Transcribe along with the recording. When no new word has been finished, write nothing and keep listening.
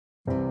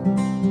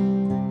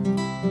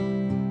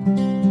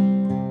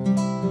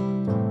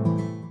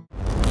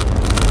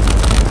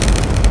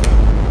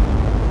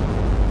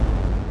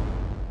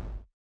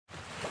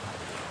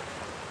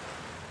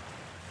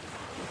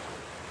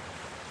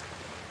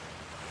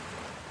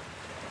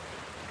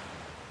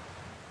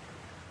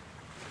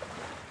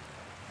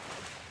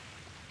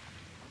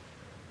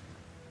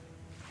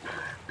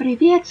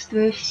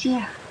Приветствую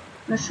всех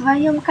на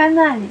своем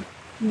канале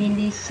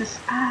МелЛиса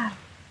Мей.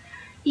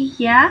 И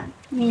я,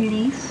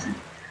 МелЛиса,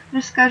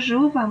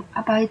 расскажу вам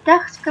об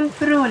айдахском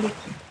кролике,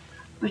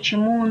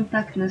 почему он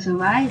так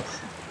называется,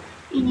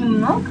 и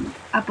немного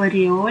об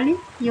ореоле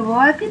его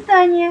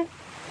обитания,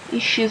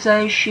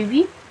 исчезающий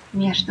вид,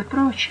 между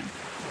прочим.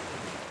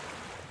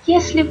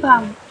 Если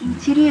вам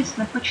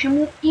интересно,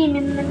 почему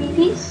именно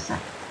МелЛиса,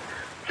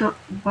 то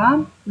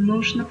вам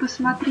нужно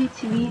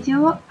посмотреть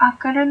видео о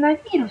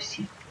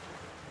коронавирусе.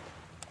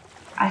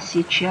 А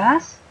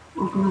сейчас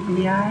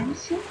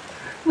углубляемся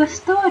в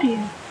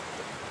историю.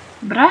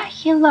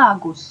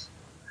 Брахилагус,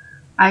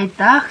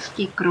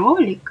 айдахский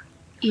кролик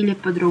или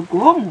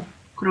по-другому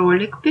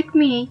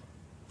кролик-пигмей.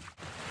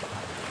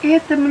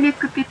 Это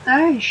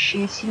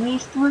млекопитающее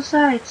семейство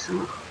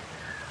зайцевых.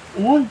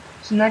 Он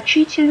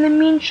значительно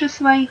меньше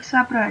своих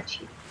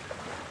собратьев.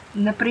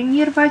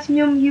 Например,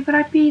 возьмем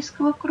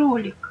европейского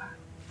кролика,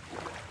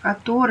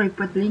 который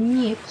по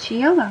длине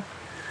тела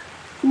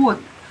от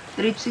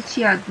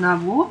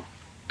 31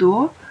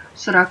 до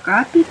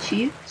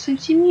 45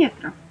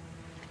 сантиметров.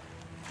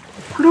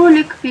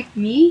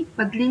 Кролик-пигмей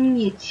по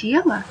длине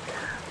тела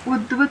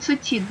от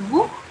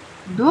 22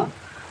 до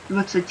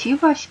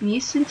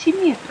 28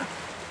 сантиметров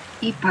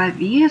и по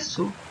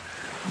весу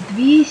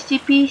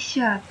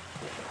 250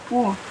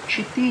 по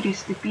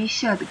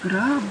 450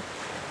 грамм.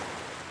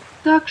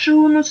 Также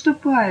он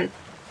уступает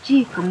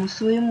дикому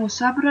своему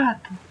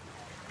собрату,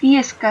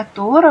 вес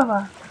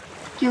которого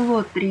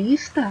кило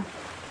 300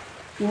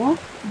 по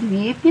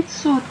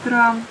 2500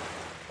 грамм.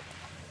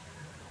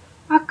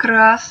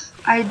 Окрас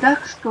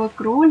айдахского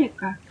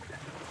кролика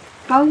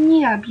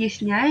вполне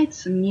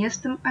объясняется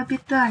местом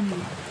обитания.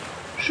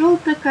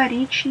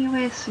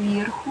 Желто-коричневое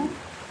сверху,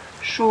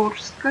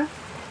 шерстка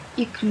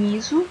и к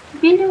низу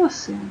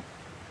белесые.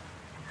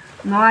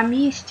 Но о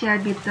месте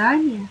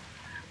обитания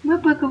мы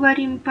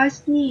поговорим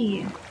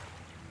позднее.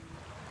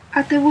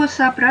 От его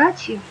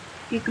собратьев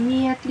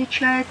пигмей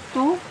отличает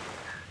то,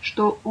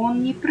 что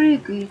он не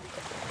прыгает,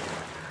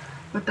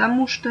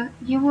 потому что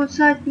его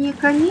задние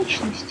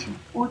конечности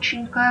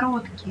очень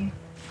короткие.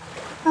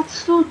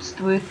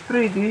 Отсутствует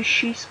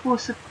прыгающий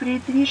способ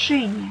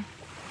передвижения.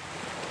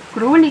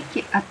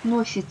 Кролики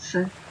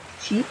относятся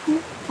к типу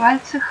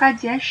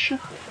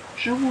пальцеходящих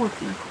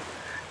животных.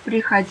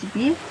 При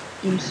ходьбе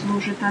им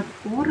служат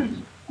опорой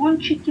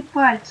кончики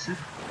пальцев.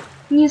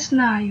 Не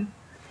знаю,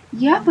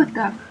 я бы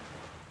так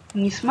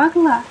не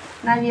смогла,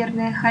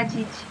 наверное,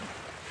 ходить,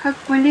 как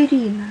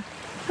балерина,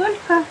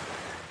 только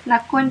на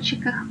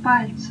кончиках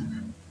пальцев.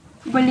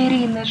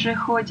 Балерины же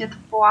ходят в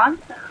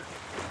пуантах.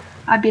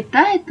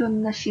 Обитает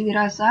он на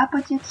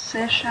северо-западе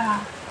США,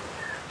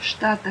 в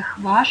штатах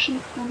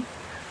Вашингтон,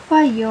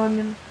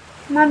 Вайоминг,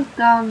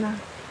 Монтана,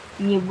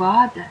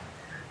 Невада,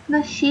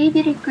 на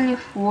севере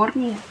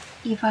Калифорнии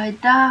и в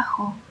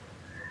Айдахо.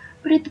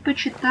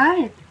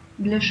 Предпочитает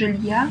для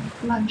жилья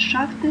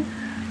ландшафты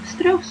с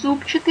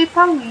трехзубчатой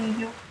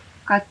полынью,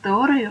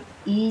 которую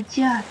и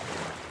едят.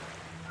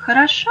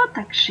 Хорошо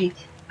так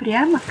жить,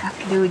 прямо как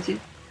люди.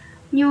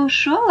 Не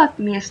ушел от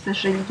места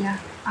жилья,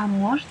 а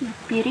можно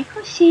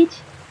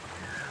перекусить.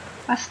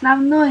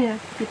 Основное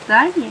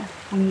питание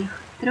у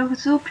них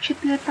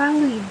трехзубчатая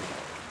полынь,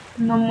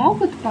 но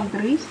могут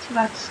погрызть в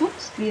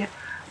отсутствие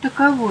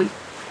таковой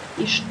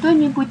и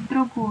что-нибудь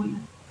другое,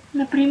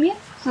 например,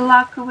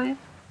 злаковые.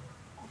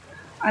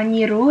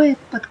 Они роют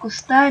под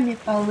кустами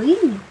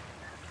полыни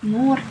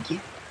норки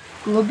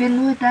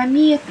глубиной до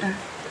метра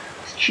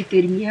с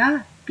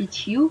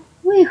 4-5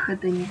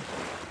 выходами,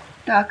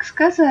 так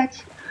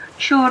сказать,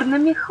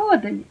 черными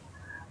ходами,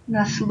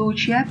 на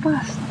случай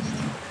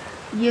опасности.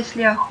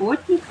 Если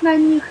охотник на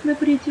них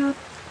набредет,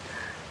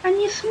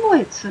 они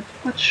смоются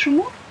под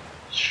шумок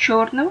с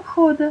черного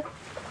хода.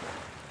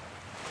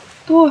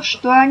 То,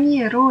 что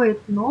они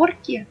роют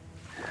норки,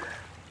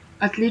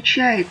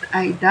 отличает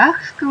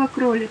айдахского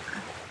кролика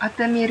от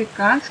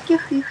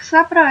американских их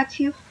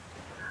собратьев,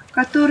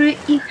 которые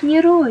их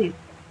не роют.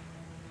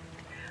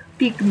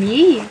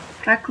 Пигмеи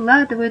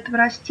прокладывают в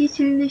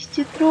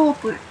растительности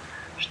тропы,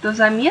 что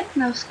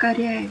заметно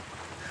ускоряет,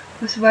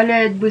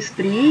 позволяет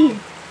быстрее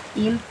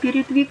им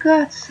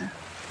передвигаться.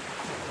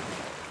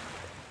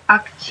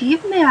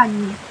 Активны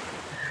они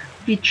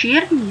в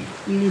вечернее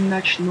или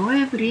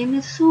ночное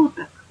время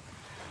суток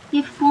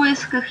и в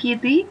поисках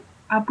еды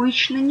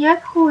обычно не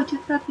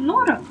отходят от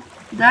норок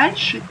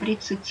дальше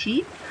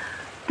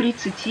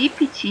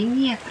 30-35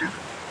 метров.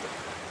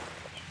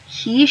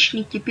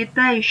 Хищники,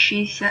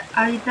 питающиеся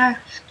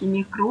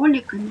айдахскими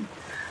кроликами,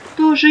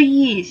 тоже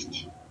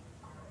есть.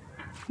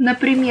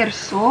 Например,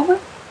 совы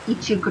и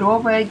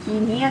тигровая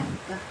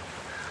гиметта.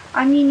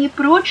 Они не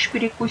прочь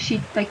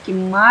перекусить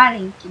таким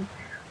маленьким,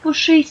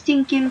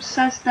 пушистеньким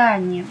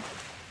созданием.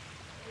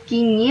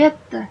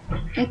 Кинетта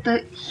 –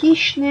 это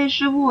хищное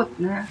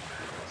животное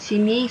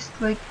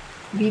семейства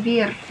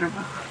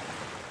виверровых.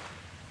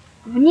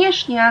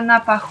 Внешне она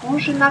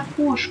похожа на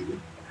кошку,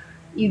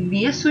 и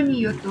вес у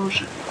нее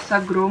тоже с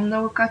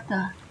огромного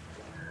кота.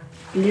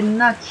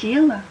 Длина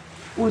тела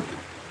от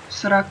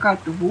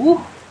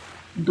 42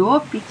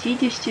 до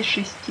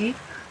 56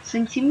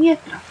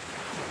 сантиметров,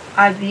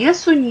 а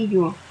вес у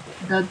нее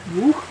до 2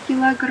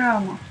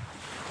 килограммов.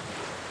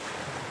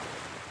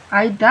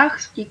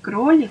 Айдахский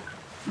кролик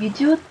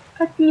ведет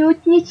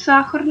отнюдь не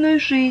сахарную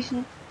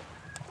жизнь.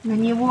 На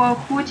него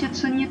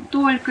охотятся не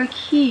только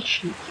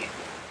хищники,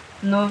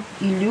 но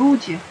и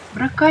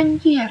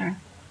люди-браконьеры.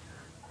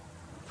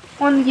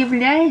 Он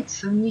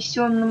является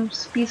внесенным в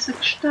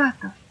список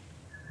штатов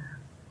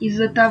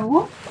из-за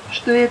того,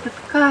 что этот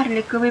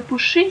карликовый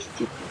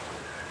пушистик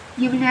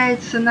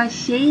является на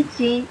сей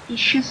день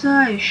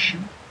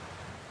исчезающим.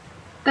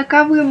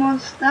 Таковым он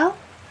стал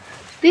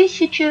в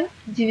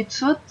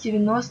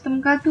 1990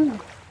 году.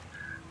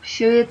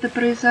 Все это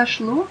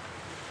произошло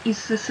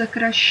из-за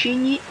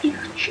сокращения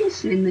их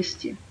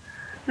численности,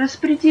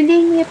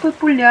 распределения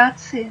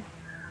популяции,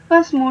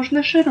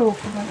 возможно,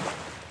 широкого,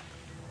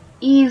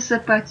 и из-за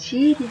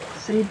потери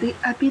среды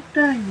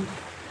обитания,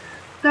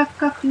 так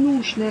как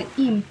нужная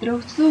им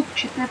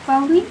трехзубчатая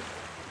полынь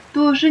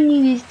тоже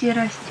не везде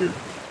растет.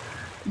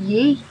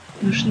 Ей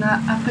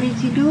нужна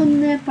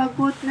определенная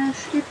погодная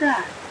среда,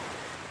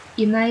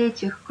 и на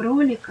этих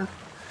кроликов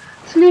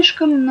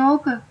слишком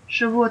много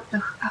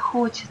животных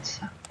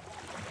охотится.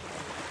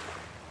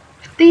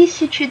 В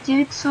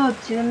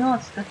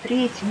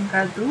 1993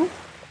 году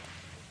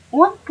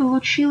он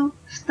получил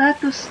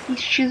статус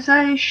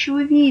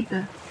исчезающего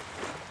вида,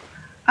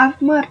 а в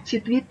марте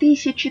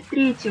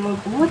 2003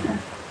 года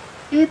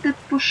этот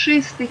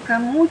пушистый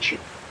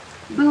комочек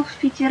был в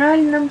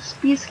федеральном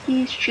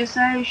списке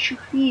исчезающих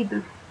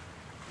видов.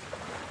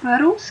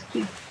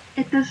 По-русски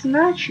это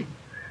значит,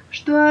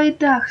 что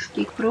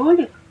айдахский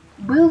кролик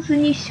был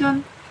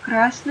занесен в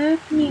Красную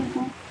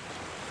книгу.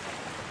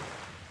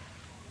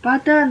 По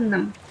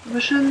данным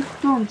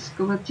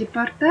Вашингтонского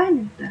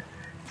департамента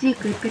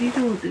дикой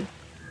природы,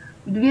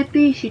 в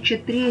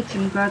 2003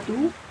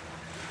 году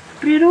в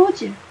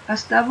природе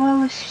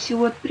оставалось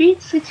всего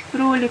 30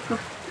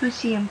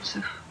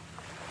 кроликов-туземцев.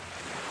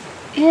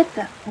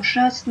 Это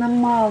ужасно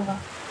мало,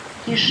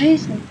 и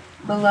жизнь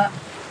была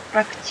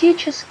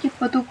практически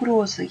под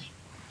угрозой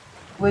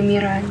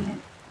вымирания.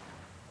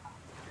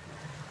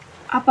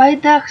 Об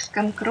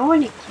айдахском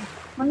кролике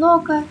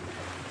много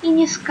и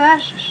не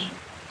скажешь,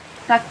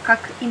 так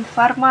как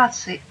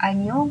информации о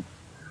нем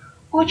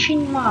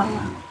очень мало.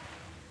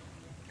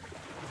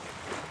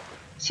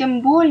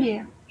 Тем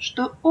более,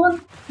 что он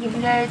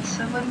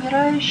является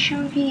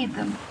вымирающим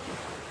видом,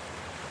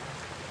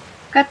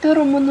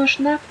 которому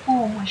нужна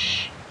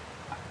помощь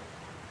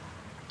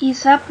и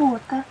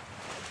забота.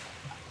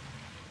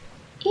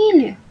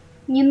 Или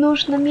не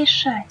нужно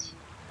мешать.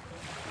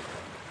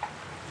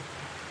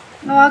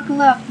 Ну а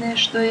главное,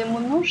 что ему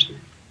нужно,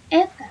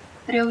 это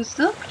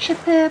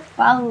трехзубчатая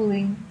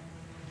полынь,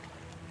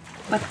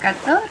 под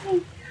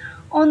которой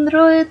он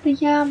роет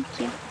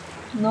ямки,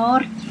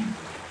 норки,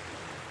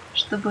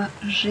 чтобы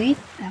жить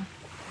там.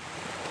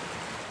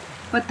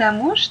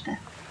 Потому что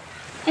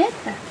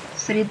это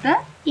среда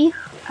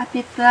их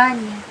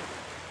обитания.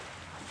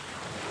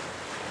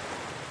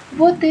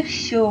 Вот и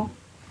все,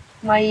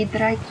 мои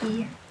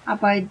дорогие,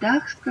 об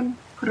айдахском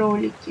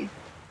кролике.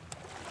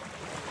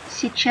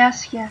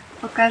 Сейчас я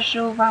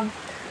покажу вам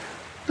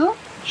то,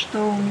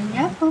 что у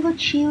меня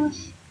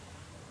получилось.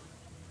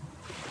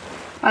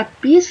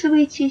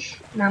 Подписывайтесь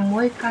на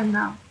мой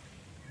канал.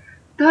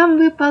 Там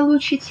вы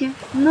получите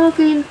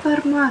много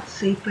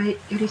информации по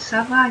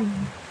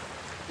рисованию.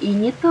 И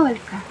не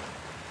только.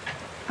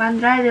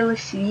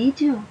 Понравилось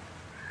видео?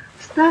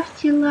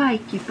 Ставьте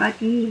лайки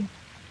под ним.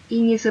 И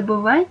не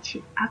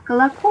забывайте о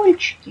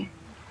колокольчике.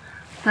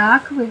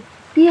 Так вы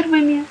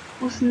первыми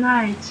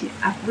узнаете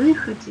о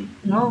выходе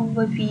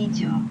нового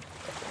видео.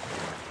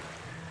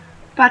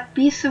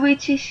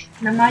 Подписывайтесь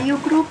на мою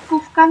группу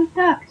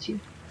ВКонтакте.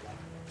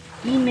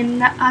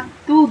 Именно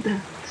оттуда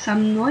со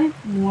мной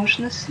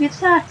можно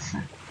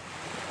связаться.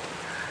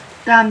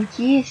 Там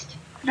есть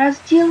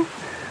раздел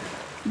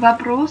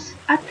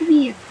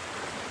 «Вопрос-ответ»,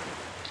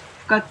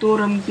 в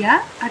котором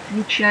я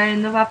отвечаю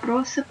на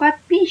вопросы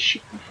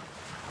подписчиков.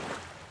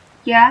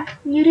 Я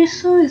не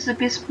рисую за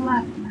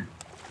бесплатно,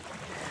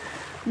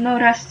 но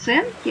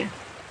расценки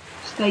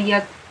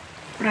стоят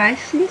в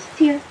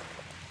прайс-листе.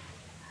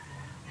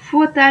 В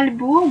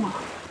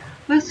фотоальбомах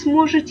вы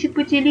сможете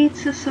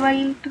поделиться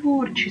своим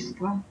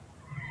творчеством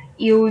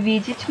и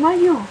увидеть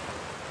мое.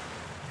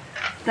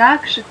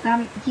 Также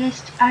там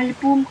есть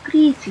альбом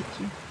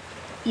критики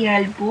и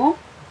альбом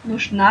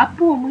 «Нужна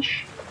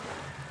помощь».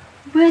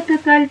 В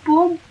этот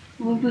альбом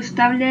вы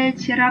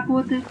выставляете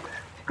работы,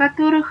 в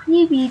которых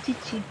не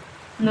видите,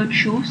 но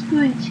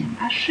чувствуете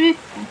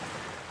ошибку.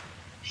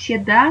 Все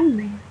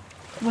данные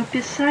в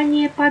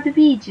описании под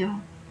видео.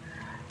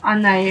 А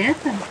на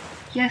этом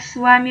я с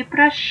вами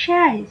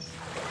прощаюсь.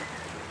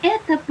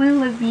 Это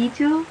было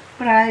видео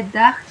про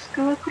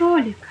айдахского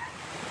кролика.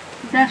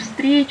 До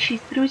встречи,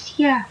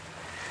 друзья!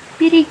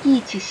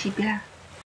 Берегите себя!